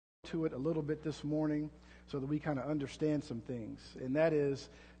into it a little bit this morning so that we kind of understand some things, and that is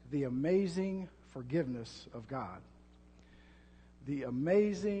the amazing forgiveness of God. The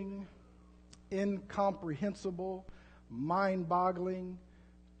amazing, incomprehensible, mind-boggling,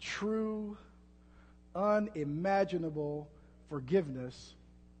 true, unimaginable forgiveness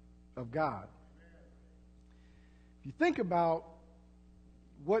of God. If you think about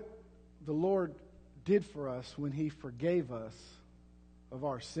what the Lord did for us when He forgave us of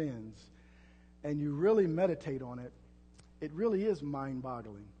our sins, and you really meditate on it, it really is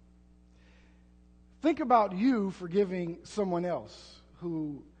mind-boggling. Think about you forgiving someone else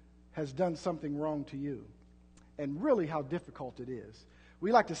who has done something wrong to you, and really how difficult it is.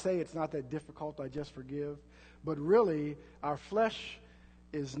 We like to say it's not that difficult, I just forgive, but really our flesh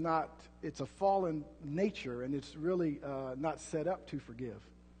is not, it's a fallen nature, and it's really not set up to forgive.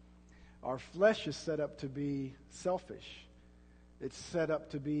 Our flesh is set up to be selfish. It's set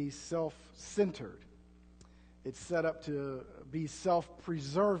up to be self-centered. It's set up to be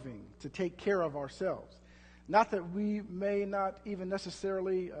self-preserving, to take care of ourselves. Not that we may not even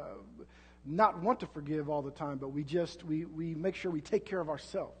necessarily not want to forgive all the time, but we make sure we take care of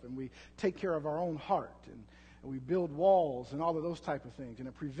ourselves, and we take care of our own heart, and we build walls and all of those type of things. And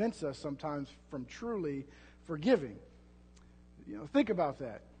it prevents us sometimes from truly forgiving. Think about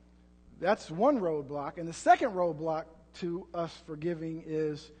that. That's one roadblock. And the second roadblock to us forgiving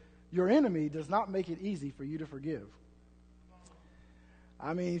is your enemy does not make it easy for you to forgive.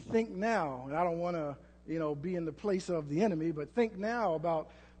 I mean, think now, and I don't want to, be in the place of the enemy, but think now about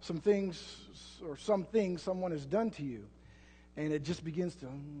some things someone has done to you, and it just begins to,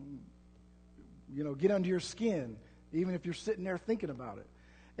 get under your skin, even if you're sitting there thinking about it.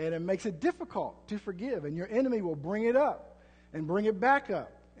 And it makes it difficult to forgive, and your enemy will bring it up, and bring it back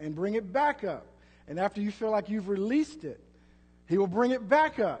up, and bring it back up. And after you feel like you've released it, he will bring it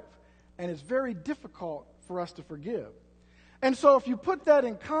back up. And it's very difficult for us to forgive. And so if you put that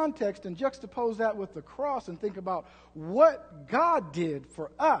in context and juxtapose that with the cross and think about what God did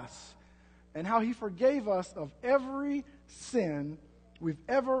for us and how He forgave us of every sin we've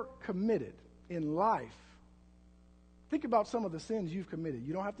ever committed in life. Think about some of the sins you've committed.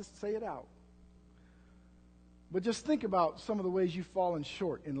 You don't have to say it out. But just think about some of the ways you've fallen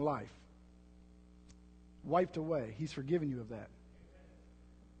short in life. Wiped away. He's forgiven you of that.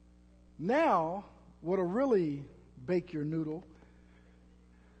 Now, what'll really bake your noodle,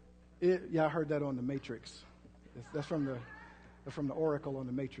 I heard that on The Matrix. That's from the Oracle on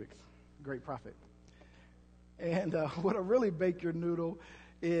The Matrix. Great prophet. And what'll really bake your noodle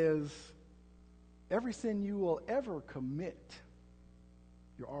is every sin you will ever commit,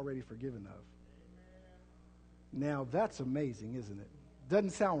 you're already forgiven of. Now, that's amazing, isn't it?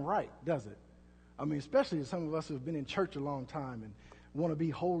 Doesn't sound right, does it? I mean, especially some of us who have been in church a long time and want to be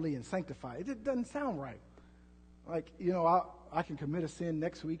holy and sanctified. It doesn't sound right. Like, I can commit a sin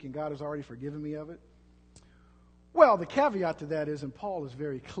next week and God has already forgiven me of it. Well, the caveat to that is, and Paul is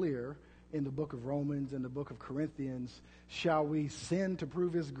very clear in the book of Romans and the book of Corinthians, shall we sin to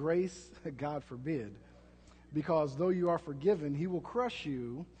prove His grace? God forbid. Because though you are forgiven, He will crush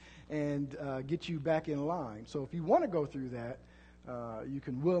you and get you back in line. So if you want to go through that, you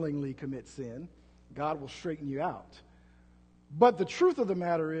can willingly commit sin. God will straighten you out. But the truth of the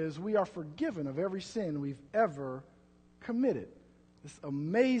matter is we are forgiven of every sin we've ever committed. This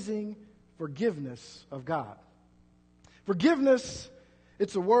amazing forgiveness of God. Forgiveness,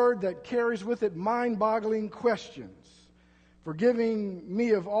 it's a word that carries with it mind-boggling questions. Forgiving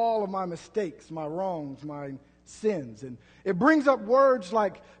me of all of my mistakes, my wrongs, my sins. And it brings up words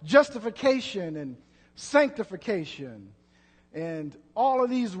like justification and sanctification. And all of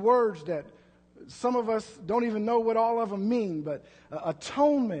these words that some of us don't even know what all of them mean, but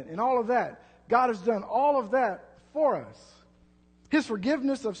atonement and all of that. God has done all of that for us. His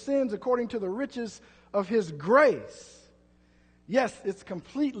forgiveness of sins according to the riches of His grace. Yes, it's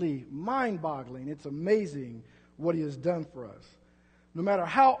completely mind-boggling. It's amazing what He has done for us. No matter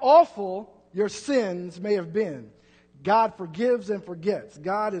how awful your sins may have been, God forgives and forgets.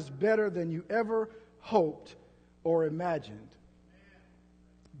 God is better than you ever hoped or imagined.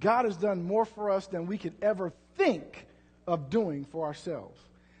 God has done more for us than we could ever think of doing for ourselves.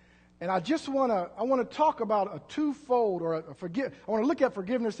 And I want to talk about a twofold, I want to look at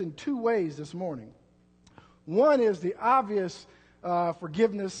forgiveness in two ways this morning. One is the obvious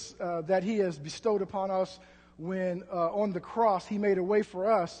forgiveness that He has bestowed upon us when on the cross He made a way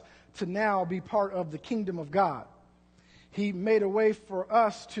for us to now be part of the kingdom of God. He made a way for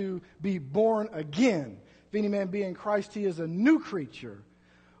us to be born again. If any man be in Christ, he is a new creature.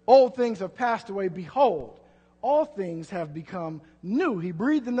 Old things have passed away. Behold, all things have become new. He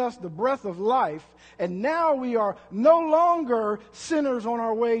breathed in us the breath of life, and now we are no longer sinners on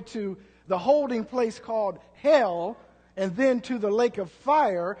our way to the holding place called hell, and then to the lake of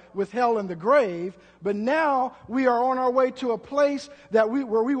fire with hell and the grave. But now we are on our way to a place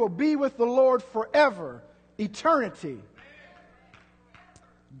where we will be with the Lord forever, eternity.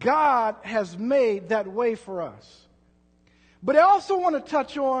 God has made that way for us. But I also want to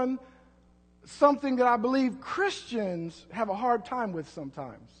touch on something that I believe Christians have a hard time with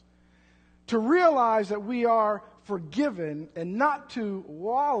sometimes. To realize that we are forgiven and not to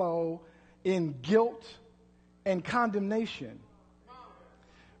wallow in guilt and condemnation.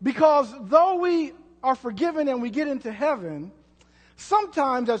 Because though we are forgiven and we get into heaven,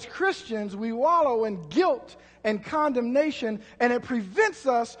 sometimes as Christians we wallow in guilt and condemnation, and it prevents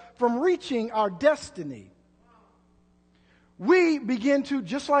us from reaching our destiny. We begin to,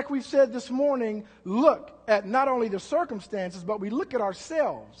 just like we said this morning, look at not only the circumstances, but we look at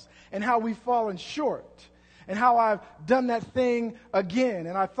ourselves and how we've fallen short. And how I've done that thing again,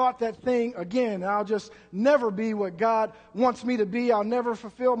 and I thought that thing again, and I'll just never be what God wants me to be. I'll never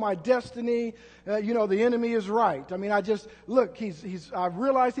fulfill my destiny. The enemy is right. I mean, I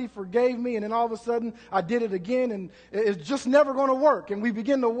realized he forgave me, and then all of a sudden I did it again, and it's just never going to work. And we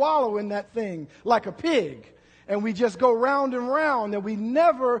begin to wallow in that thing like a pig. And we just go round and round, and we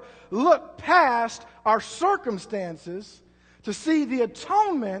never look past our circumstances to see the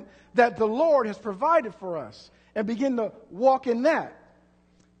atonement that the Lord has provided for us and begin to walk in that.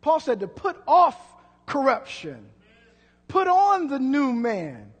 Paul said to put off corruption, put on the new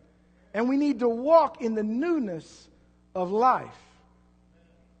man, and we need to walk in the newness of life.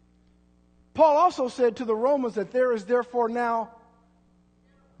 Paul also said to the Romans that there is therefore now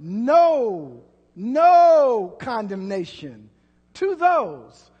no condemnation to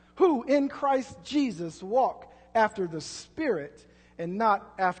those who in Christ Jesus walk after the Spirit and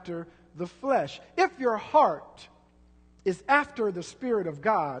not after the flesh. If your heart is after the Spirit of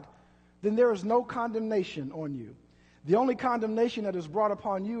God, then there is no condemnation on you. The only condemnation that is brought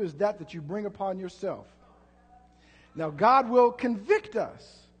upon you is that you bring upon yourself. Now, God will convict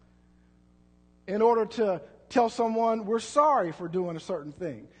us in order to tell someone we're sorry for doing a certain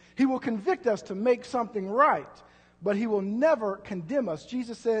thing. He will convict us to make something right, but he will never condemn us.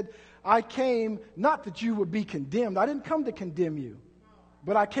 Jesus said, I came not that you would be condemned. I didn't come to condemn you,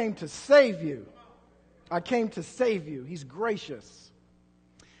 but I came to save you. I came to save you. He's gracious.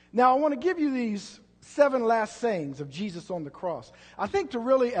 Now, I want to give you these 7 last sayings of Jesus on the cross. I think to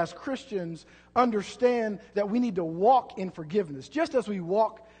really, as Christians, understand that we need to walk in forgiveness. Just as we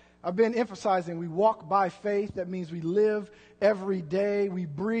walk, I've been emphasizing, we walk by faith. That means we live every day. We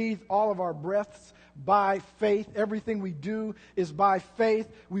breathe all of our breaths by faith. Everything we do is by faith.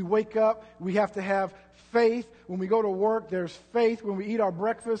 We wake up, we have to have faith. When we go to work, there's faith. When we eat our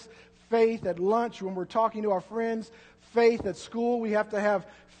breakfast, faith. At lunch, when we're talking to our friends, faith. At school, we have to have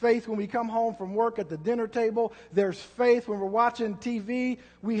faith. When we come home from work at the dinner table, there's faith. When we're watching TV,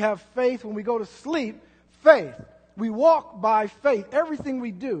 we have faith. When we go to sleep, faith. We walk by faith. Everything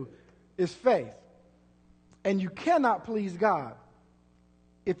we do is faith. And you cannot please God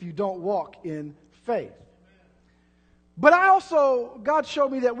if you don't walk in faith. But God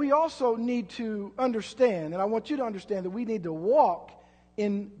showed me that we also need to understand, and I want you to understand that we need to walk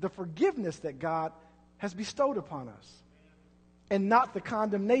in the forgiveness that God has bestowed upon us, and not the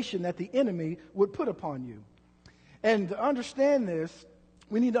condemnation that the enemy would put upon you. And to understand this,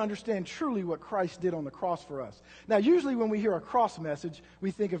 we need to understand truly what Christ did on the cross for us. Now, usually when we hear a cross message,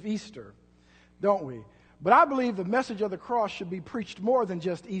 we think of Easter, don't we? But I believe the message of the cross should be preached more than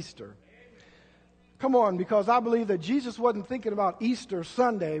just Easter. Come on, because I believe that Jesus wasn't thinking about Easter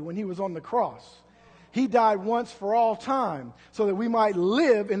Sunday when he was on the cross. He died once for all time so that we might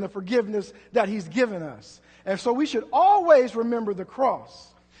live in the forgiveness that he's given us. And so we should always remember the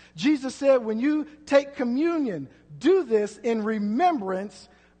cross. Jesus said, when you take communion, do this in remembrance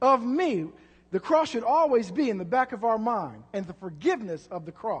of me. The cross should always be in the back of our mind, and the forgiveness of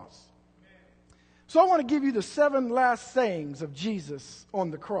the cross. So I want to give you the 7 last sayings of Jesus on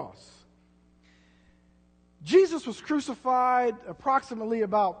the cross. Jesus was crucified approximately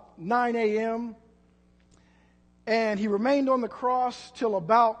about 9 a.m., and he remained on the cross till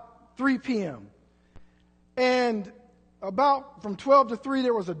about 3 p.m. And about from 12 to 3,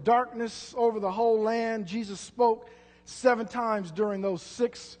 there was a darkness over the whole land. Jesus spoke 7 times during those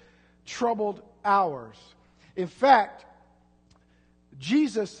 6 troubled hours. In fact,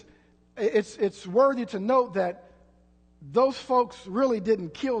 Jesus, it's worthy to note that those folks really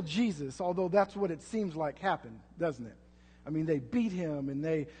didn't kill Jesus, although that's what it seems like happened, doesn't it? I mean, they beat him and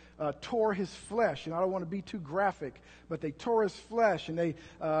they tore his flesh. And I don't want to be too graphic, but they tore his flesh and they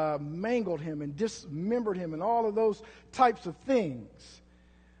mangled him and dismembered him and all of those types of things.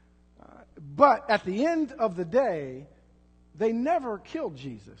 But at the end of the day, they never killed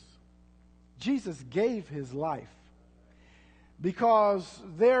Jesus. Jesus gave his life. Because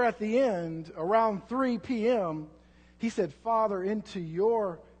there at the end, around 3 p.m., he said, Father, into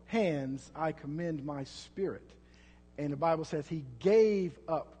your hands I commend my spirit. And the Bible says he gave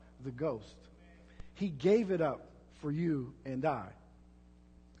up the ghost. He gave it up for you and I.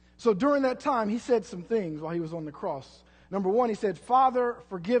 So during that time, he said some things while he was on the cross. Number one, he said, Father,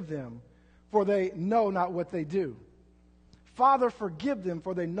 forgive them, for they know not what they do. Father, forgive them,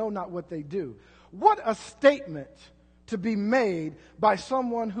 for they know not what they do. What a statement to be made by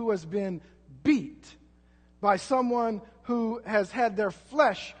someone who has been beat, by someone who has had their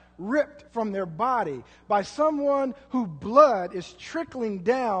flesh ripped from their body, by someone whose blood is trickling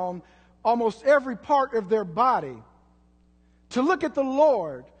down almost every part of their body. To look at the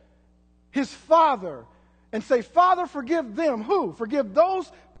Lord, his Father, and say, Father, forgive them. Who? Forgive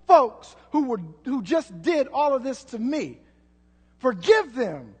those folks who just did all of this to me. Forgive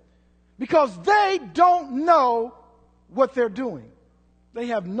them, because they don't know what they're doing. They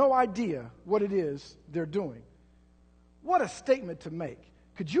have no idea what it is they're doing. What a statement to make.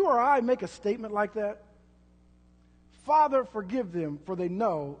 Could you or I make a statement like that? Father, forgive them, for they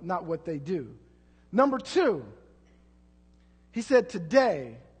know not what they do. Number two, he said,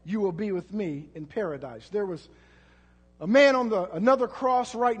 today you will be with me in paradise. There was a man on another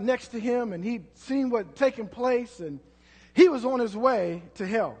cross right next to him, and he'd seen what had taken place, and he was on his way to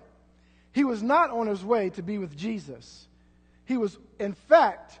hell. He was not on his way to be with Jesus. He was, in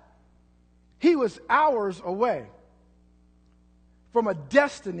fact, he was hours away from a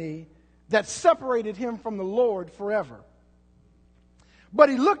destiny that separated him from the Lord forever. But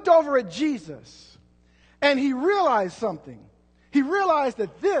he looked over at Jesus and he realized something. He realized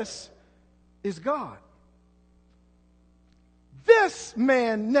that this is God. This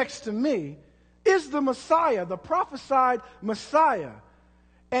man next to me is the Messiah, the prophesied Messiah,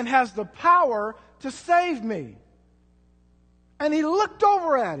 and has the power to save me. And he looked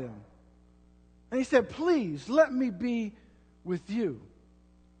over at him and he said, please let me be with you.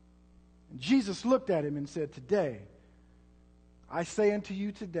 And Jesus looked at him and said, today, I say unto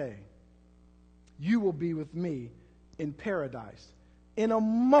you today, you will be with me in paradise. In a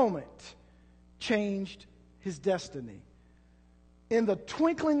moment, changed his destiny. In the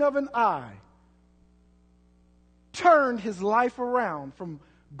twinkling of an eye, turned his life around from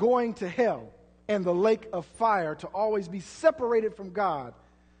going to hell and the lake of fire to always be separated from God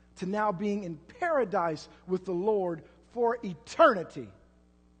to now being in paradise with the Lord for eternity.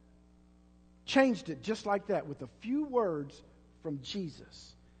 Changed it just like that with a few words from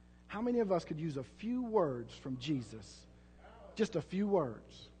Jesus. How many of us could use a few words from Jesus? Just a few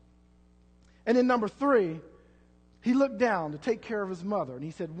words. And then number three, he looked down to take care of his mother and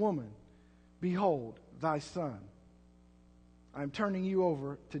he said, woman, behold thy son. I'm turning you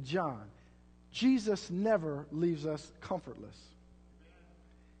over to John. Jesus never leaves us comfortless.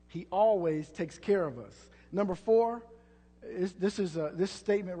 He always takes care of us. Number four, this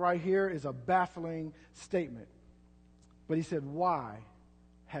statement right here is a baffling statement. But he said, why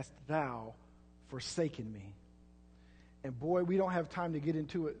hast thou forsaken me? And boy, we don't have time to get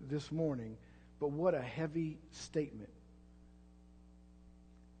into it this morning, but what a heavy statement.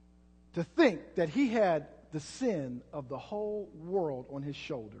 To think that he had the sin of the whole world on his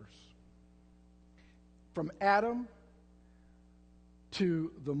shoulders. From Adam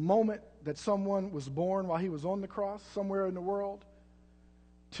to the moment that someone was born while he was on the cross somewhere in the world,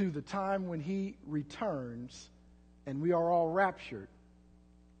 to the time when he returns and we are all raptured.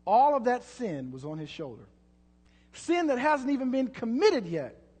 All of that sin was on his shoulder. Sin that hasn't even been committed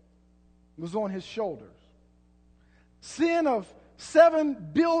yet was on his shoulders. Sin of 7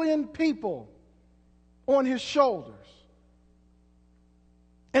 billion people on his shoulders.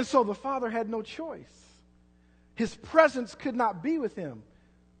 And so the Father had no choice. His presence could not be with him.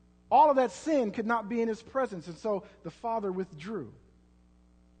 All of that sin could not be in his presence. And so the Father withdrew.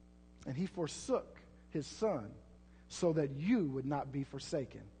 And he forsook his Son so that you would not be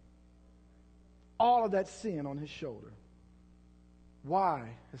forsaken. All of that sin on his shoulder. Why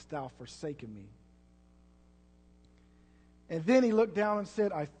hast thou forsaken me? And then he looked down and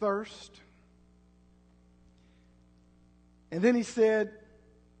said, I thirst. And then he said,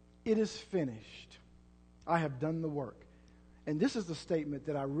 it is finished. I have done the work. And this is the statement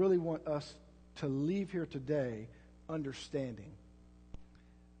that I really want us to leave here today understanding.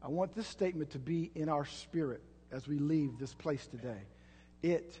 I want this statement to be in our spirit as we leave this place today.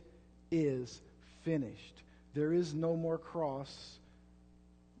 It is finished. There is no more cross.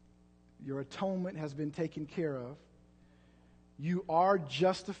 Your atonement has been taken care of. You are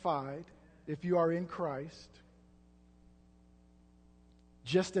justified if you are in Christ,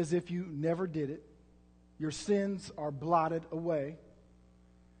 just as if you never did it. Your sins are blotted away.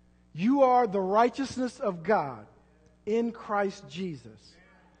 You are the righteousness of God in Christ Jesus,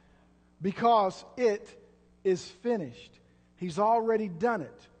 because it is finished. He's already done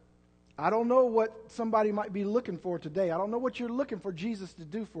it. I don't know what somebody might be looking for today. I don't know what you're looking for Jesus to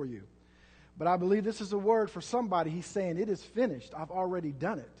do for you. But I believe this is a word for somebody. He's saying, it is finished. I've already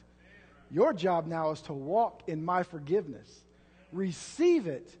done it. Your job now is to walk in my forgiveness. Receive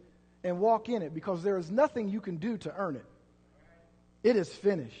it and walk in it, because there is nothing you can do to earn it. It is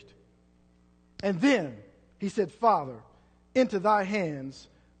finished. And then he said, Father, into thy hands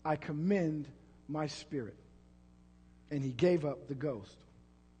I commend my spirit. And he gave up the ghost.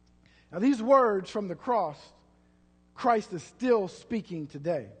 Now these words from the cross, Christ is still speaking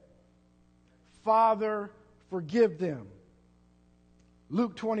today. Father, forgive them.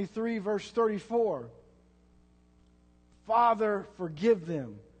 Luke 23, verse 34. Father, forgive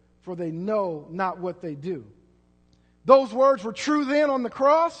them, for they know not what they do. Those words were true then on the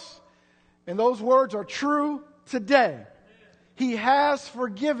cross, and those words are true today. He has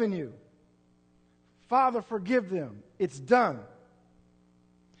forgiven you. Father, forgive them. It's done.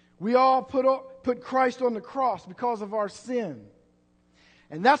 We all put Christ on the cross because of our sin.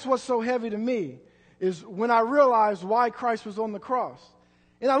 And that's what's so heavy to me, is when I realize why Christ was on the cross.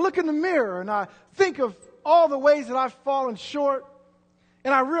 And I look in the mirror and I think of all the ways that I've fallen short,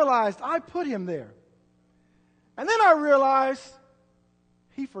 and I realized I put him there. And then I realized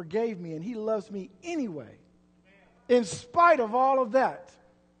he forgave me and he loves me anyway. In spite of all of that,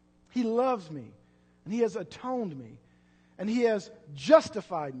 he loves me and he has atoned me. And he has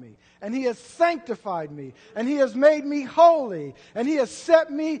justified me. And he has sanctified me. And he has made me holy. And he has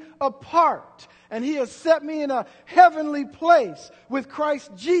set me apart. And he has set me in a heavenly place with Christ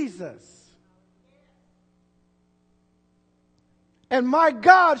Jesus. And my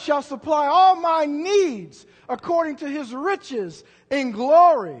God shall supply all my needs according to his riches in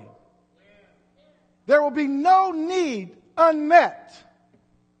glory. There will be no need unmet.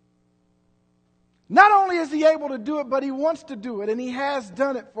 Not only is he able to do it, but he wants to do it, and he has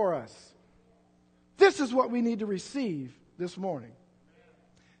done it for us. This is what we need to receive this morning.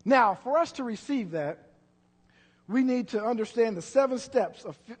 Now, for us to receive that, we need to understand the 7 steps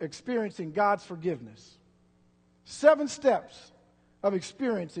of experiencing God's forgiveness. 7 steps of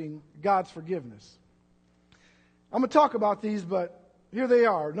experiencing God's forgiveness. I'm going to talk about these, but here they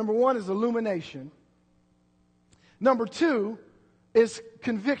are. Number 1 is illumination. Number 2 is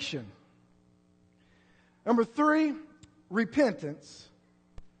conviction. Number 3, repentance.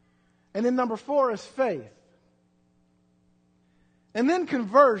 And then number 4 is faith. And then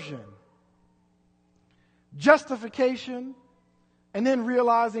conversion, justification, and then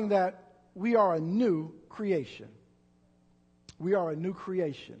realizing that we are a new creation. We are a new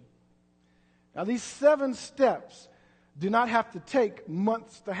creation. Now these 7 steps do not have to take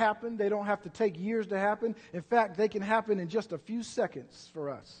months to happen. They don't have to take years to happen. In fact, they can happen in just a few seconds for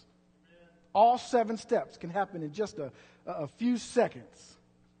us. All 7 steps can happen in just a few seconds.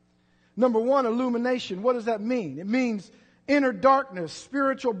 Number 1, illumination. What does that mean? It means inner darkness,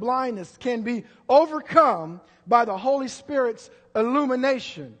 spiritual blindness can be overcome by the Holy Spirit's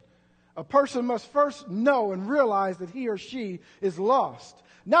illumination. A person must first know and realize that he or she is lost.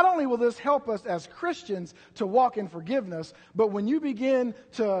 Not only will this help us as Christians to walk in forgiveness, but when you begin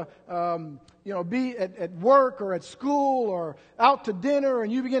to be at work or at school or out to dinner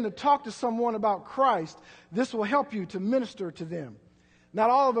and you begin to talk to someone about Christ, this will help you to minister to them. Not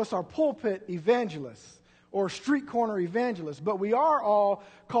all of us are pulpit evangelists or street corner evangelists, but we are all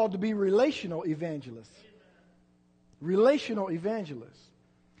called to be relational evangelists. Relational evangelists.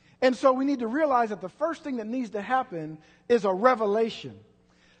 And so we need to realize that the first thing that needs to happen is a revelation.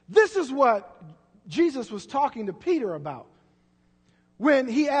 This is what Jesus was talking to Peter about when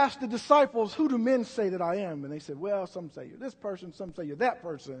he asked the disciples, who do men say that I am? And they said, well, some say you're this person, some say you're that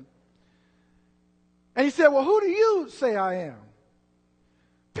person. And he said, well, who do you say I am?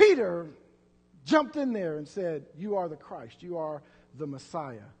 Peter jumped in there and said, you are the Christ, you are the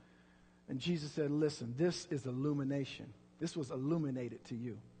Messiah. And Jesus said, listen, this is illumination. This was illuminated to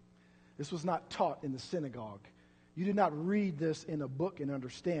you. This was not taught in the synagogue. You did not read this in a book and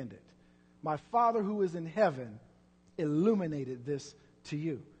understand it. My Father who is in heaven illuminated this to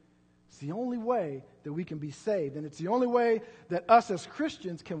you. It's the only way that we can be saved. And it's the only way that us as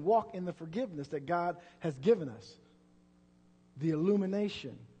Christians can walk in the forgiveness that God has given us. The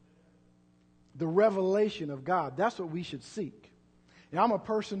illumination, the revelation of God. That's what we should seek. And I'm a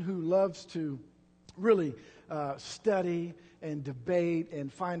person who loves to really study and debate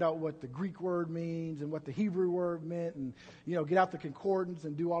and find out what the Greek word means and what the Hebrew word meant, and get out the concordance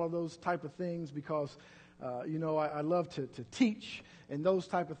and do all of those type of things because I love to teach and those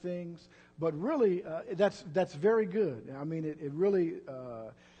type of things. But really, that's very good. I mean, it really,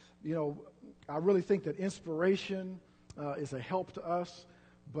 I really think that inspiration is a help to us.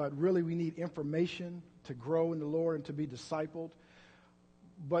 But really, we need information to grow in the Lord and to be discipled.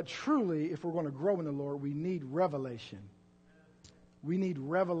 But truly, if we're going to grow in the Lord, we need revelation. We need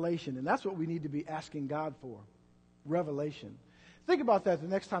revelation, and that's what we need to be asking God for, revelation. Think about that the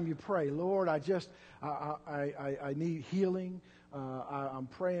next time you pray. Lord, I need healing. I'm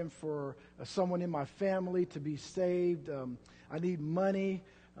praying for someone in my family to be saved. I need money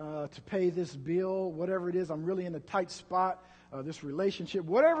to pay this bill, whatever it is. I'm really in a tight spot, this relationship,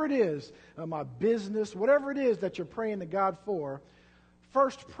 whatever it is, my business, whatever it is that you're praying to God for.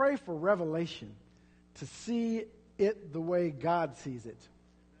 First, pray for revelation, to see it the way God sees it,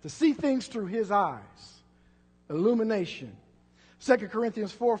 to see things through His eyes, illumination. 2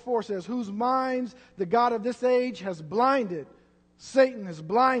 Corinthians 4:4 says, whose minds the God of this age has blinded, Satan has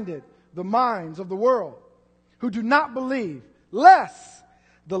blinded the minds of the world, who do not believe, lest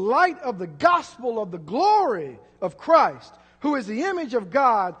the light of the gospel of the glory of Christ, who is the image of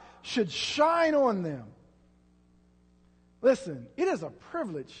God, should shine on them. Listen, it is a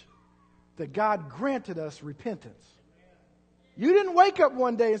privilege that God granted us repentance. You didn't wake up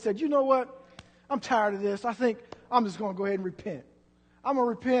one day and said, you know what? I'm tired of this. I think I'm just going to go ahead and repent. I'm going to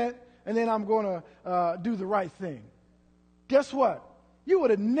repent, and then I'm going to do the right thing. Guess what? You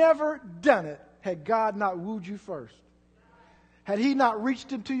would have never done it had God not wooed you first. Had He not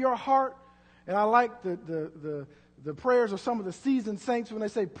reached into your heart. And I like the prayers of some of the seasoned saints when they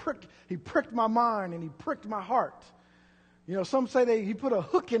say, He pricked my mind and He pricked my heart. Some say He put a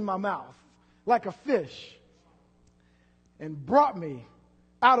hook in my mouth like a fish and brought me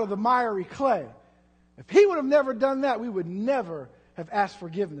out of the miry clay. If He would have never done that, we would never have asked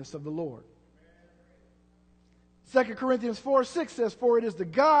forgiveness of the Lord. 2 Corinthians 4:6 says, for it is the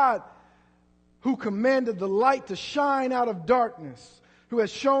God who commanded the light to shine out of darkness, who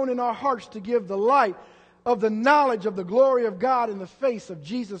has shown in our hearts to give the light of the knowledge of the glory of God in the face of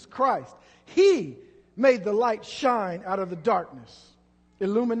Jesus Christ. He made the light shine out of the darkness.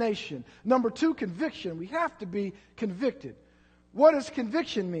 Illumination. Number 2, conviction. We have to be convicted. What does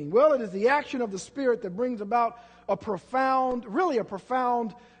conviction mean? Well, it is the action of the Spirit that brings about a profound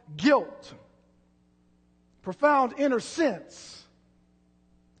guilt, profound inner sense,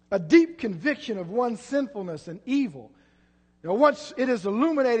 a deep conviction of one's sinfulness and evil. Once it is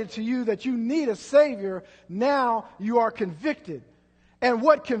illuminated to you that you need a Savior, now you are convicted. And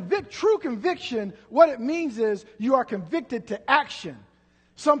true conviction, what it means is you are convicted to action.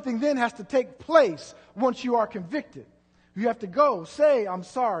 Something then has to take place once you are convicted. You have to go, say, I'm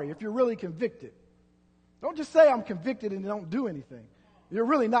sorry, if you're really convicted. Don't just say I'm convicted and don't do anything. You're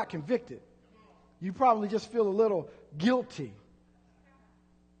really not convicted. You probably just feel a little guilty.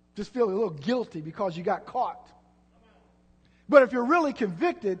 Just feel a little guilty because you got caught. But if you're really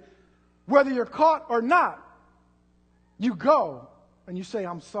convicted, whether you're caught or not, you go and you say,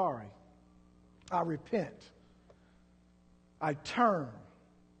 I'm sorry. I repent. I turn.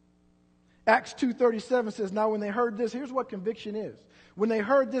 Acts 2:37 says, now when they heard this, here's what conviction is. When they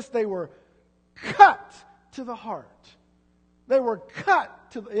heard this, they were cut to the heart. They were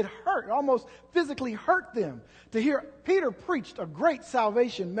cut to, it hurt, it almost physically hurt them to hear. Peter preached a great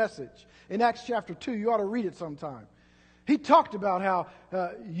salvation message in Acts chapter 2. You ought to read it sometime. He talked about how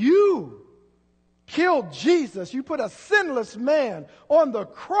you killed Jesus. You put a sinless man on the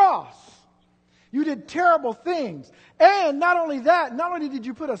cross. You did terrible things. And not only that, not only did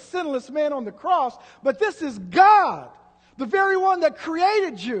you put a sinless man on the cross, but this is God, the very one that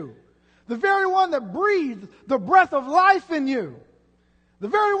created you, the very one that breathed the breath of life in you, the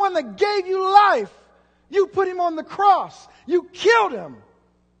very one that gave you life. You put Him on the cross. You killed Him.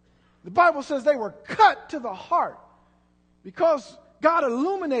 The Bible says they were cut to the heart because God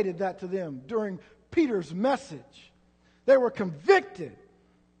illuminated that to them during Peter's message. They were convicted.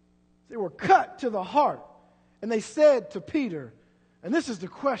 They were cut to the heart. And they said to Peter, and this is the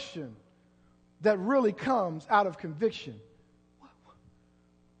question that really comes out of conviction.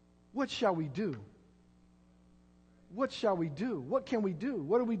 What shall we do? What shall we do? What can we do?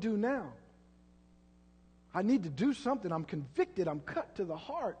 What do we do now? I need to do something. I'm convicted. I'm cut to the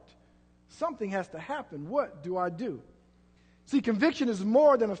heart. Something has to happen. What do I do? See, conviction is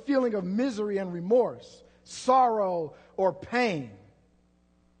more than a feeling of misery and remorse, sorrow or pain.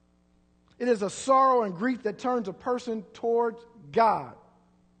 It is a sorrow and grief that turns a person towards God.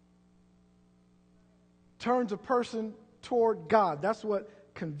 Turns a person toward God. That's what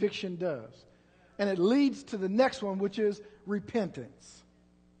conviction does. And it leads to the next one, which is repentance.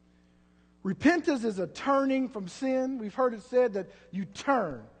 Repentance is a turning from sin. We've heard it said that you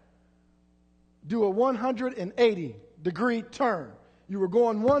turn. Do a 180-degree turn. You were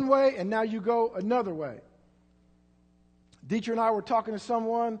going one way, and now you go another way. Dietrich and I were talking to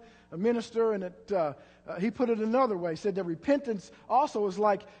someone, a minister, and he put it another way. He said that repentance also is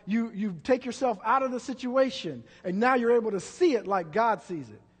like you take yourself out of the situation, and now you're able to see it like God sees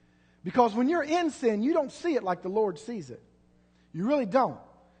it. Because when you're in sin, you don't see it like the Lord sees it. You really don't.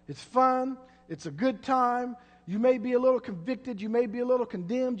 It's fun. It's a good time. You may be a little convicted. You may be a little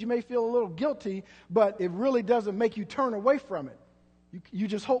condemned. You may feel a little guilty, but it really doesn't make you turn away from it. You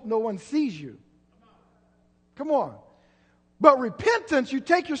just hope no one sees you. Come on. But repentance, you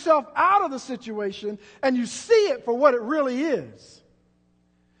take yourself out of the situation and you see it for what it really is.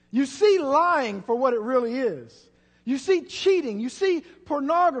 You see lying for what it really is. You see cheating. You see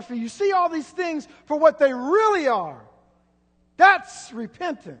pornography. You see all these things for what they really are. That's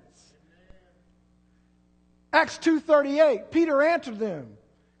repentance. Acts 2:38, Peter answered them.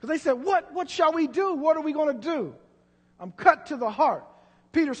 Because they said, what shall we do? What are we going to do? I'm cut to the heart.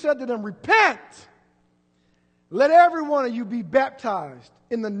 Peter said to them, repent. Let every one of you be baptized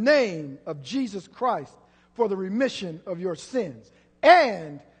in the name of Jesus Christ for the remission of your sins.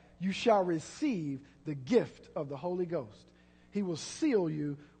 And you shall receive the gift of the Holy Ghost. He will seal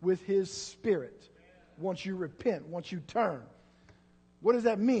you with His Spirit once you repent, once you turn. What does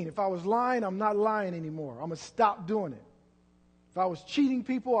that mean? If I was lying, I'm not lying anymore. I'm going to stop doing it. If I was cheating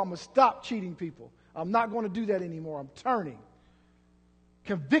people, I'm going to stop cheating people. I'm not going to do that anymore. I'm turning.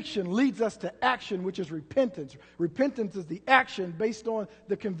 Conviction leads us to action, which is repentance. Repentance is the action based on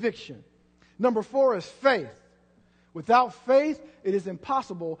the conviction. Number 4 is faith. Without faith, it is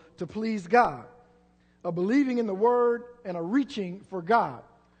impossible to please God. A believing in the Word and a reaching for God.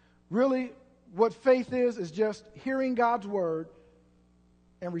 Really, what faith is just hearing God's Word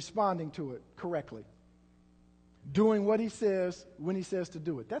and responding to it correctly. Doing what He says when He says to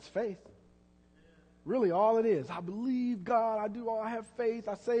do it. That's faith. Really all it is. I believe God. I have faith.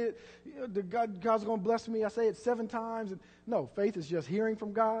 I say it. God's going to bless me. I say it 7 times. No, faith is just hearing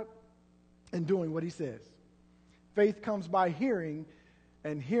from God and doing what He says. Faith comes by hearing,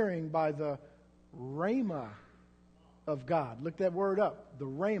 and hearing by the rhema of God. Look that word up. The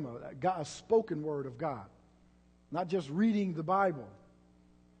rhema, a spoken word of God. Not just reading the Bible,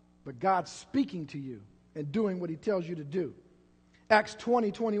 but God speaking to you and doing what He tells you to do. Acts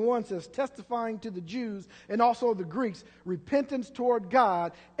 20:21 says, testifying to the Jews and also the Greeks, repentance toward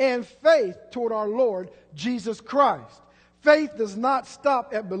God and faith toward our Lord Jesus Christ. Faith does not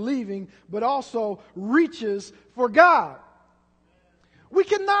stop at believing, but also reaches for God. We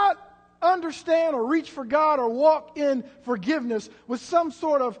cannot understand or reach for God or walk in forgiveness with some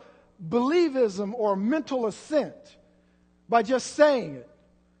sort of believism or mental assent by just saying it.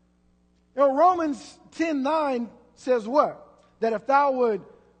 You know, Romans 10:9 says what? That if thou would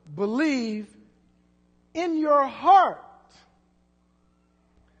believe in your heart,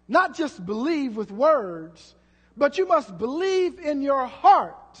 not just believe with words, but you must believe in your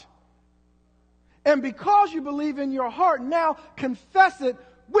heart. And because you believe in your heart, now confess it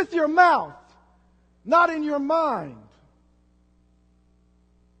with your mouth, not in your mind.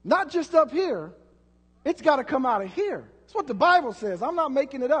 Not just up here. It's got to come out of here. That's what the Bible says. I'm not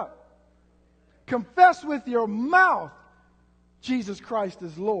making it up. Confess with your mouth Jesus Christ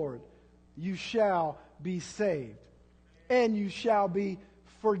is Lord. You shall be saved. And you shall be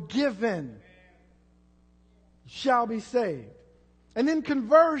forgiven. You shall be saved. And then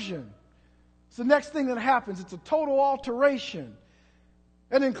conversion. It's the next thing that happens. It's a total alteration.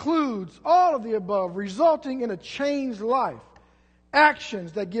 It includes all of the above, resulting in a changed life.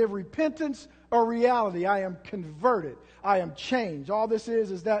 Actions that give repentance or reality. I am converted. I am changed. All this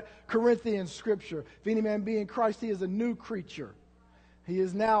is that Corinthians scripture. If any man be in Christ, he is a new creature. He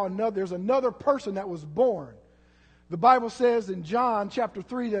is now there's another person that was born. The Bible says in John chapter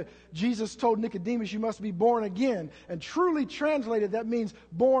 3 that Jesus told Nicodemus, you must be born again. And truly translated, that means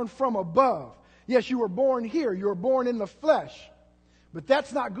born from above. Yes, you were born here. You were born in the flesh. But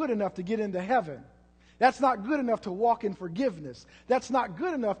that's not good enough to get into heaven. That's not good enough to walk in forgiveness. That's not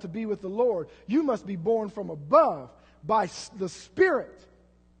good enough to be with the Lord. You must be born from above by the Spirit.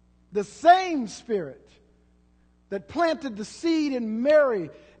 The same Spirit that planted the seed in Mary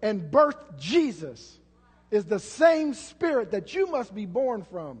and birthed Jesus is the same Spirit that you must be born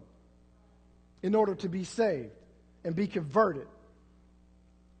from in order to be saved and be converted.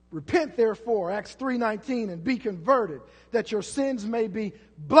 Repent, therefore, Acts 3:19, and be converted, that your sins may be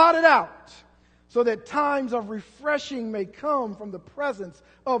blotted out, so that times of refreshing may come from the presence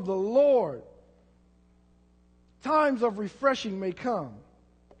of the Lord. Times of refreshing may come.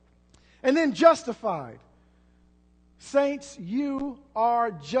 And then justified. Saints, you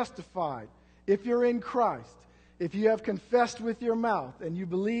are justified if you're in Christ. If you have confessed with your mouth and you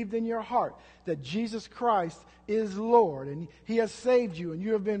believed in your heart that Jesus Christ is Lord and He has saved you and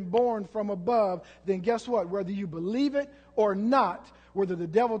you have been born from above, then guess what? Whether you believe it or not, whether the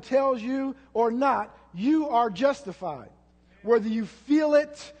devil tells you or not, you are justified. Whether you feel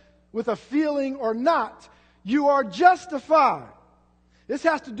it with a feeling or not, you are justified. This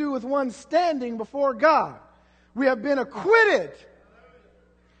has to do with one standing before God. We have been acquitted.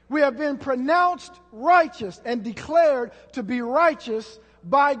 We have been pronounced righteous and declared to be righteous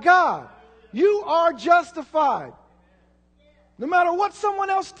by God. You are justified. No matter what someone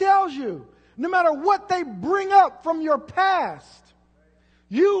else tells you, no matter what they bring up from your past,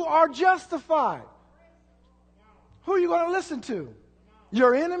 you are justified. Who are you going to listen to?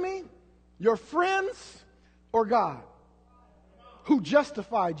 Your enemy, your friends, or God? Who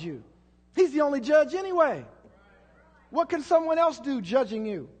justified you? He's the only judge anyway. What can someone else do judging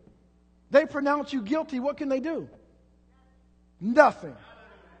you? They pronounce you guilty. What can they do? Nothing.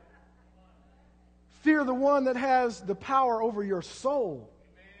 Fear the one that has the power over your soul.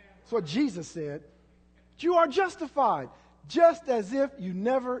 That's what Jesus said. You are justified, just as if you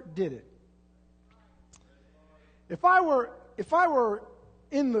never did it. If I were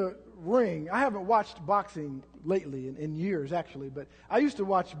in the ring, I haven't watched boxing lately in years actually, but I used to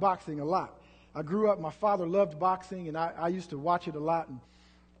watch boxing a lot. I grew up, my father loved boxing, and I used to watch it a lot. And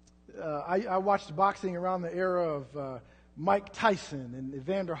I watched boxing around the era of Mike Tyson and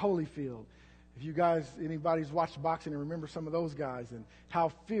Evander Holyfield. If you guys, anybody's watched boxing and remember some of those guys and how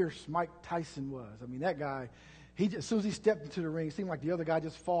fierce Mike Tyson was. I mean, that guy, as soon as he stepped into the ring, it seemed like the other guy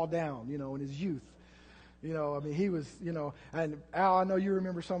just fall down, in his youth. I mean, he was, and Al, I know you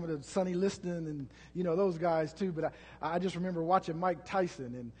remember some of the Sonny Liston and, those guys too, but I just remember watching Mike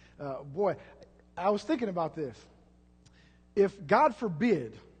Tyson and, boy, I was thinking about this. If, God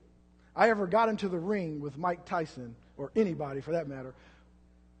forbid, I ever got into the ring with Mike Tyson, or anybody for that matter,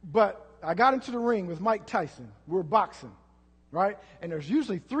 but I got into the ring with Mike Tyson. We're boxing, right? And there's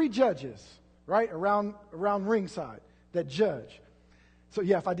usually 3 judges, right, around ringside that judge. So,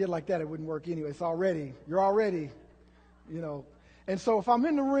 yeah, if I did like that, it wouldn't work anyway. You're already, And so if I'm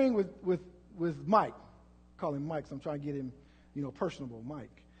in the ring with Mike, call him Mike, so I'm trying to get him, personable, Mike.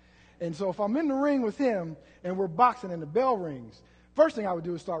 And so if I'm in the ring with him and we're boxing and the bell rings, first thing I would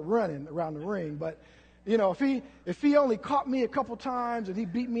do is start running around the ring. But, if he only caught me a couple times and he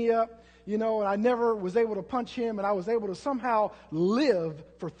beat me up, and I never was able to punch him and I was able to somehow live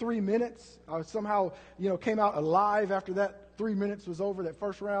for 3 minutes, I somehow, came out alive after that 3 minutes was over, that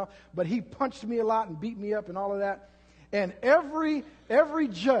first round. But he punched me a lot and beat me up and all of that. And every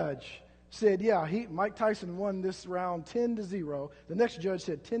judge said, yeah, Mike Tyson won this round 10-0. The next judge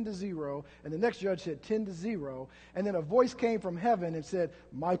said 10-0, and the next judge said 10-0. And then a voice came from heaven and said,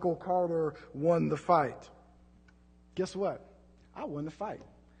 Michael Carter won the fight. Guess what? I won the fight.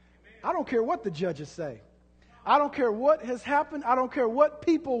 I don't care what the judges say. I don't care what has happened. I don't care what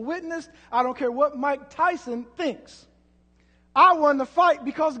people witnessed. I don't care what Mike Tyson thinks. I won the fight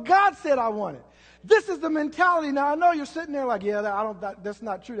because God said I won it. This is the mentality. Now, I know you're sitting there like, yeah, that's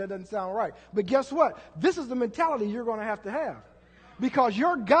not true. That doesn't sound right. But guess what? This is the mentality you're going to have. Because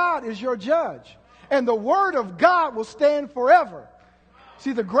your God is your judge. And the word of God will stand forever.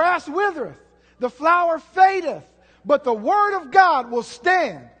 See, the grass withereth, the flower fadeth, but the word of God will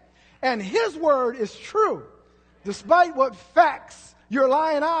stand. And His word is true, despite what facts your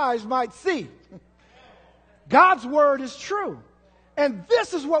lying eyes might see. God's word is true. And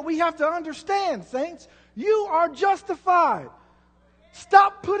this is what we have to understand, saints. You are justified.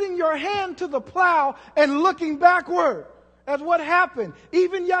 Stop putting your hand to the plow and looking backward at what happened,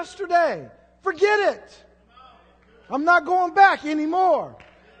 even yesterday. Forget it. I'm not going back anymore.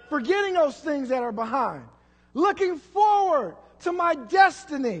 Forgetting those things that are behind. Looking forward to my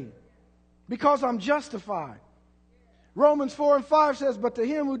destiny because I'm justified. Romans 4:5 says, but to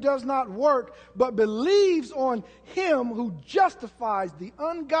him who does not work, but believes on Him who justifies the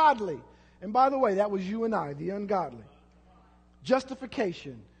ungodly. And by the way, that was you and I, the ungodly.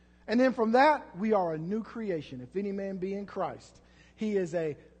 Justification. And then from that, we are a new creation. If any man be in Christ, he is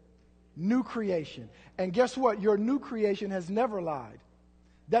a new creation. And guess what? Your new creation has never lied.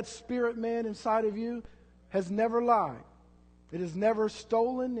 That spirit man inside of you has never lied. It has never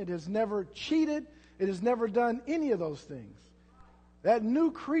stolen. It has never cheated. It has never done any of those things. That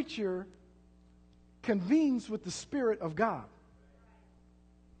new creature convenes with the Spirit of God.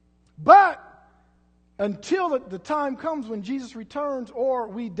 But until the time comes when Jesus returns or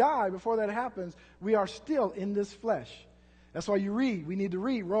we die before that happens, we are still in this flesh. That's why we need to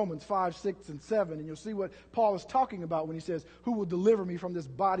read Romans 5, 6, and 7, and you'll see what Paul is talking about when he says, who will deliver me from this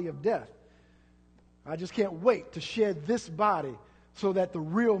body of death? I just can't wait to shed this body so that the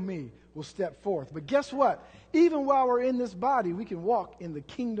real me will step forth. But guess what? Even while we're in this body, we can walk in the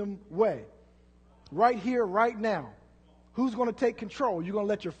kingdom way. Right here, right now. Who's going to take control? You going to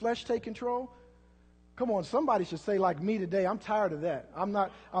let your flesh take control? Come on, somebody should say like me today, I'm tired of that.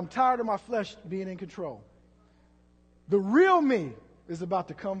 I'm tired of my flesh being in control. The real me is about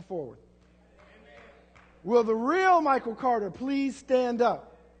to come forward. Will the real Michael Carter please stand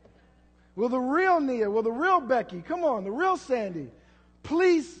up? Will the real Nia, will the real Becky, come on, the real Sandy,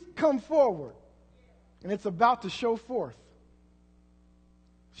 please come forward? And it's about to show forth,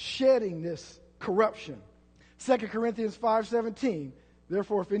 shedding this corruption. 2 Corinthians 5:17,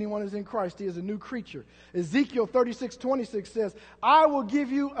 therefore, if anyone is in Christ, he is a new creature. Ezekiel 36:26 says, I will give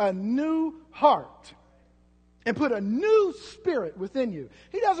you a new heart and put a new spirit within you.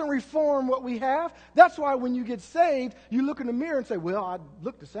 He doesn't reform what we have. That's why when you get saved, you look in the mirror and say, well, I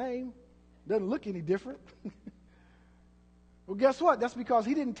look the same. Doesn't look any different. Well, guess what? That's because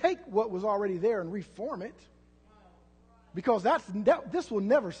he didn't take what was already there and reform it. Because this will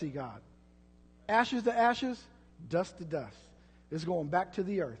never see God. Ashes to ashes, dust to dust. It's going back to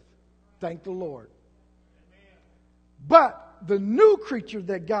the earth. Thank the Lord. But the new creature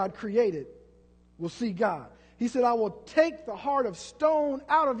that God created will see God. He said, I will take the heart of stone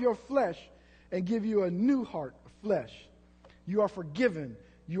out of your flesh and give you a new heart of flesh. You are forgiven.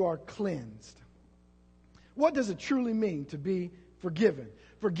 You are cleansed. What does it truly mean to be forgiven?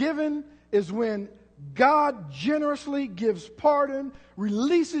 Forgiven is when God generously gives pardon,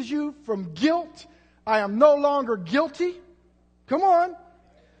 releases you from guilt. I am no longer guilty. Come on.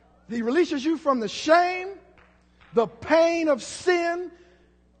 He releases you from the shame, the pain of sin,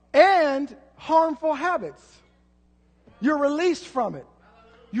 and harmful habits. You're released from it.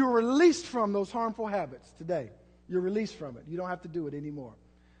 You're released from those harmful habits today. You're released from it. You don't have to do it anymore.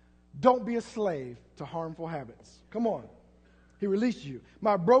 Don't be a slave to harmful habits. Come on. He released you.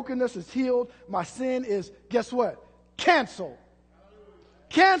 My brokenness is healed. My sin is, guess what? Canceled.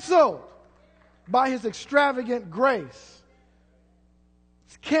 Canceled by his extravagant grace.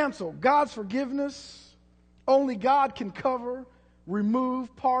 It's canceled. God's forgiveness, only God can cover,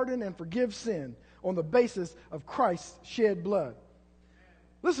 remove, pardon, and forgive sin on the basis of Christ's shed blood.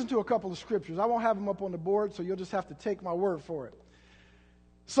 Listen to a couple of scriptures. I won't have them up on the board, so you'll just have to take my word for it.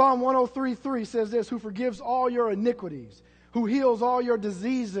 Psalm 103:3 says this, who forgives all your iniquities, who heals all your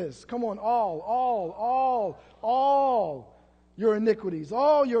diseases. Come on, all your iniquities,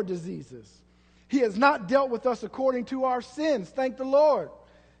 all your diseases. He has not dealt with us according to our sins. Thank the Lord.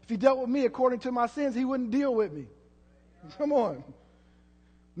 If he dealt with me according to my sins, he wouldn't deal with me. Come on.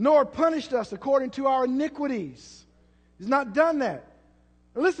 Nor punished us according to our iniquities. He's not done that.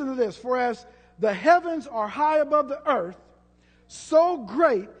 Now listen to this. For as the heavens are high above the earth, so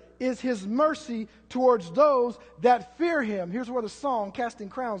great is his mercy towards those that fear him. Here's where the song, Casting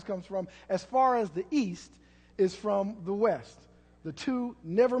Crowns, comes from. As far as the east is from the west. The two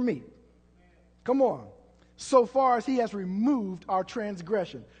never meet. Come on. So far as he has removed our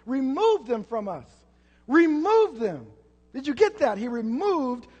transgression. Removed them from us. Removed them. Did you get that? He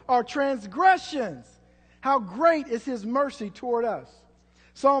removed our transgressions. How great is his mercy toward us.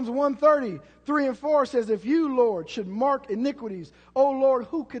 Psalms 130:3-4 says, if you, Lord, should mark iniquities, O Lord,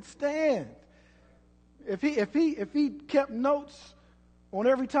 who could stand? If he kept notes on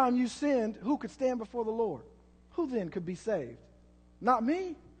every time you sinned, who could stand before the Lord? Who then could be saved? Not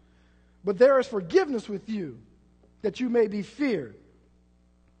me. But there is forgiveness with you, that you may be feared.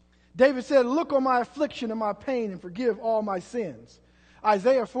 David said, look on my affliction and my pain and forgive all my sins.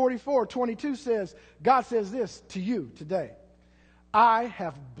 Isaiah 44:22 says, God says this to you today. I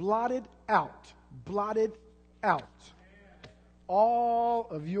have blotted out all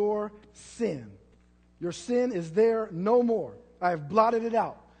of your sin. Your sin is there no more. I have blotted it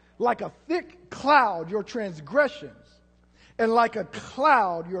out. Like a thick cloud, your transgressions, and like a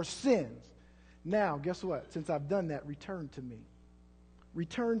cloud, your sins. Now, guess what? Since I've done that, return to me.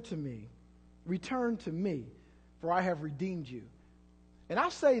 Return to me. Return to me, for I have redeemed you. And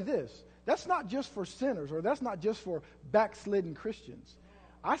I'll say this. That's not just for sinners, or that's not just for backslidden Christians.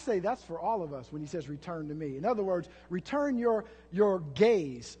 I say that's for all of us when he says return to me. In other words, return your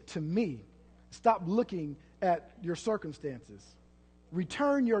gaze to me. Stop looking at your circumstances.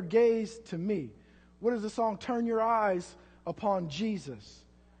 Return your gaze to me. What is the song? Turn your eyes upon Jesus.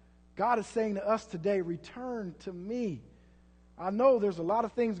 God is saying to us today, return to me. I know there's a lot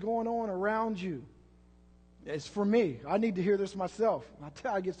of things going on around you. It's for me. I need to hear this myself.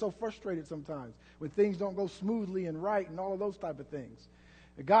 I get so frustrated sometimes when things don't go smoothly and right and all of those type of things.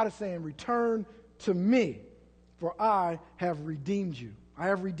 And God is saying, return to me, for I have redeemed you. I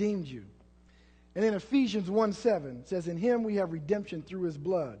have redeemed you. And in Ephesians 1:7, it says, in him we have redemption through his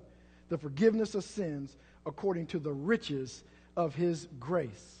blood, the forgiveness of sins according to the riches of his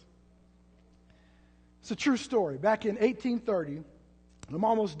grace. It's a true story. Back in 1830, and I'm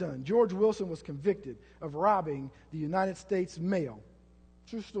almost done, George Wilson was convicted of robbing the United States mail.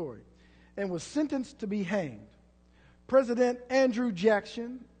 True story. And was sentenced to be hanged. President Andrew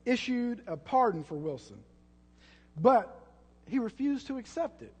Jackson issued a pardon for Wilson, but he refused to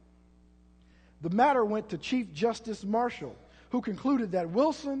accept it. The matter went to Chief Justice Marshall, who concluded that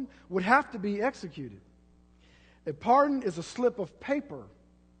Wilson would have to be executed. A pardon is a slip of paper,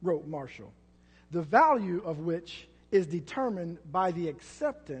 wrote Marshall, the value of which is determined by the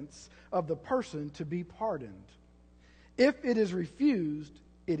acceptance of the person to be pardoned. If it is refused,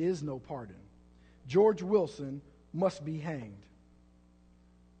 it is no pardon. George Wilson must be hanged.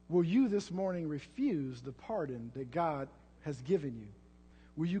 Will you this morning refuse the pardon that God has given you?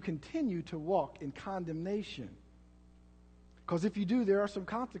 Will you continue to walk in condemnation? Because if you do, there are some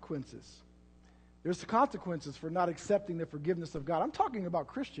consequences. There's some consequences for not accepting the forgiveness of God. I'm talking about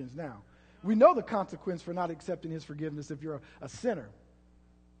Christians now. We know the consequence for not accepting his forgiveness if you're a sinner.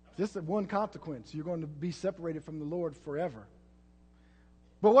 Just one consequence. You're going to be separated from the Lord forever.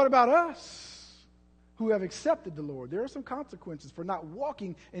 But what about us who have accepted the Lord? There are some consequences for not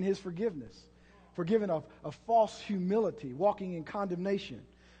walking in his forgiveness. Forgiven of false humility, walking in condemnation.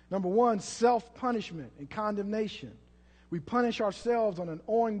 Number one, self-punishment and condemnation. We punish ourselves on an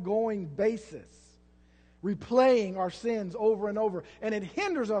ongoing basis, replaying our sins over and over, and it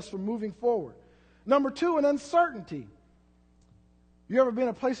hinders us from moving forward. Number two, an uncertainty. You ever been in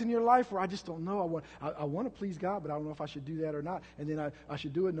a place in your life where I just don't know? I want to please God, but I don't know if I should do that or not. And then I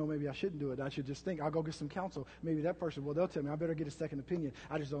should do it. No, maybe I shouldn't do it. I should just think, I'll go get some counsel. Maybe that person, well, they'll tell me, I better get a second opinion.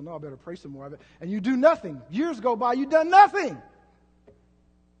 I just don't know. I better pray some more. And you do nothing. Years go by, you've done nothing.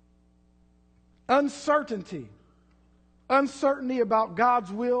 Uncertainty. Uncertainty about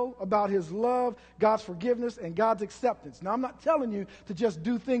God's will, about his love, God's forgiveness, and God's acceptance. Now, I'm not telling you to just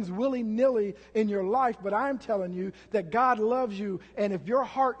do things willy-nilly in your life, but I'm telling you that God loves you, and if your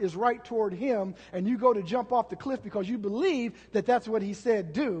heart is right toward him, and you go to jump off the cliff because you believe that that's what he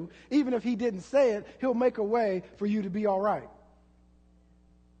said do, even if he didn't say it, he'll make a way for you to be all right.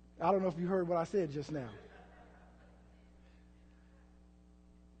 I don't know if you heard what I said just now.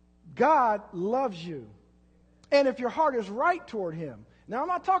 God loves you. And if your heart is right toward him. Now, I'm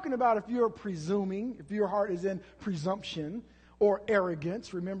not talking about if you're presuming, if your heart is in presumption or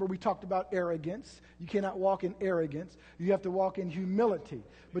arrogance. Remember, we talked about arrogance. You cannot walk in arrogance. You have to walk in humility.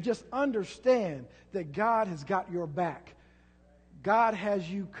 But just understand that God has got your back. God has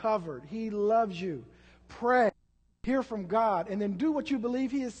you covered. He loves you. Pray, hear from God, and then do what you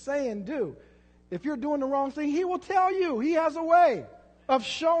believe he is saying do. If you're doing the wrong thing, he will tell you. He has a way of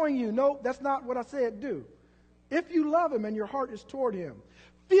showing you, no, that's not what I said do. If you love him and your heart is toward him.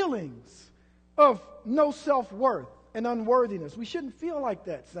 Feelings of no self-worth and unworthiness. We shouldn't feel like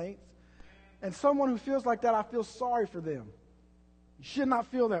that, saints. And someone who feels like that, I feel sorry for them. You should not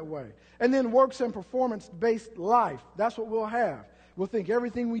feel that way. And then works and performance-based life. That's what we'll have. We'll think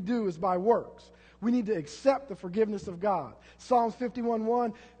everything we do is by works. We need to accept the forgiveness of God. Psalms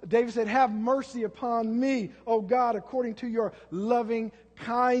 51:1, David said, have mercy upon me, O God, according to your loving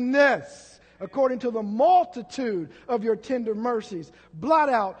kindness. According to the multitude of your tender mercies, blot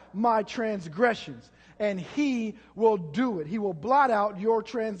out my transgressions, and he will do it. He will blot out your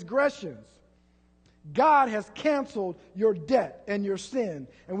transgressions. God has canceled your debt and your sin,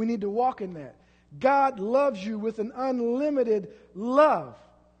 and we need to walk in that. God loves you with an unlimited love.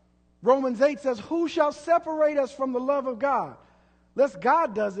 Romans 8 says, who shall separate us from the love of God? Unless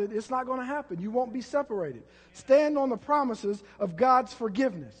God does it, it's not going to happen. You won't be separated. Stand on the promises of God's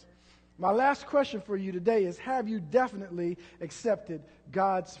forgiveness. My last question for you today is, have you definitely accepted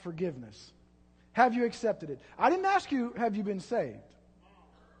God's forgiveness? Have you accepted it? I didn't ask you, have you been saved?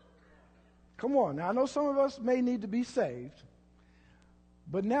 Come on. Now, I know some of us may need to be saved,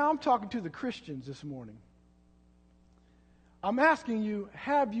 but now I'm talking to the Christians this morning. I'm asking you,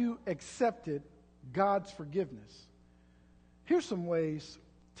 have you accepted God's forgiveness? Here's some ways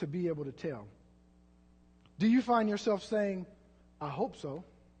to be able to tell? Do you find yourself saying, I hope so?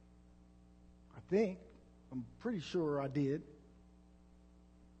 I'm pretty sure I did.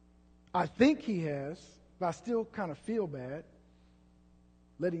 I think he has, but I still kind of feel bad.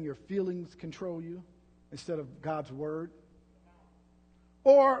 Letting your feelings control you instead of God's word.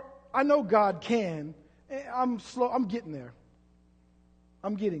 Or I know God can. I'm getting there.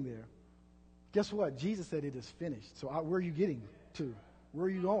 I'm getting there. Guess what? Jesus said it is finished. So where are you getting to? Where are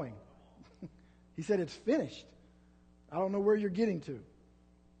you going? He said it's finished. I don't know where you're getting to.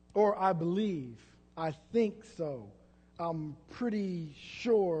 Or I believe. I think so. I'm pretty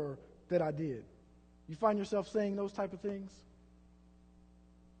sure that I did. You find yourself saying those type of things?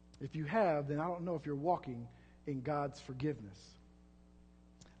 If you have, then I don't know if you're walking in God's forgiveness.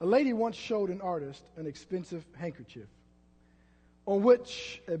 A lady once showed an artist an expensive handkerchief on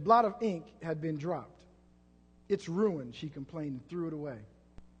which a blot of ink had been dropped. It's ruined, she complained, and threw it away.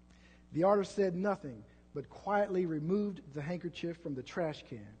 The artist said nothing, but quietly removed the handkerchief from the trash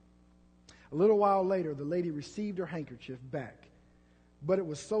can. A little while later, the lady received her handkerchief back, but it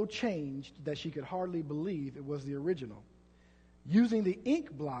was so changed that she could hardly believe it was the original. Using the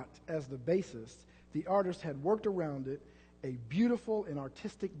ink blot as the basis, the artist had worked around it a beautiful and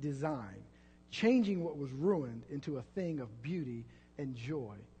artistic design, changing what was ruined into a thing of beauty and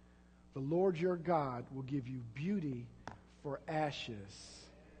joy. The Lord your God will give you beauty for ashes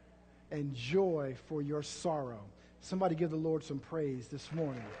and joy for your sorrow. Somebody give the Lord some praise this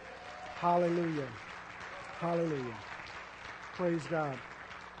morning. Hallelujah. Hallelujah. Praise God.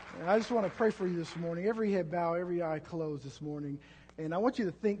 And I just want to pray for you this morning. Every head bow, every eye closed this morning. And I want you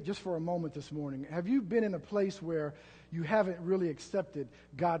to think just for a moment this morning. Have you been in a place where you haven't really accepted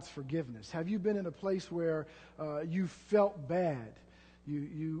God's forgiveness? Have you been in a place where you felt bad?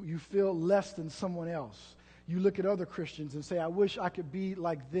 You feel less than someone else? You look at other Christians and say, I wish I could be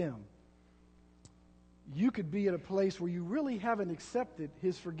like them. You could be at a place where you really haven't accepted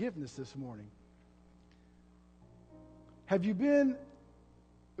his forgiveness this morning. Have you been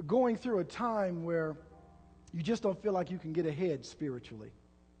going through a time where you just don't feel like you can get ahead spiritually?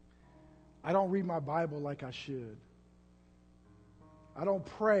 I don't read my Bible like I should. I don't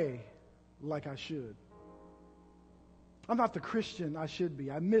pray like I should. I'm not the Christian I should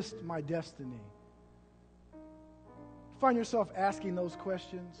be. I missed my destiny. Find yourself asking those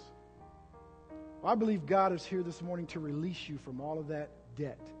questions? Well, I believe God is here this morning to release you from all of that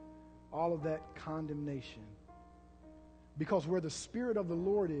debt, all of that condemnation. Because where the Spirit of the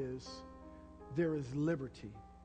Lord is, there is liberty.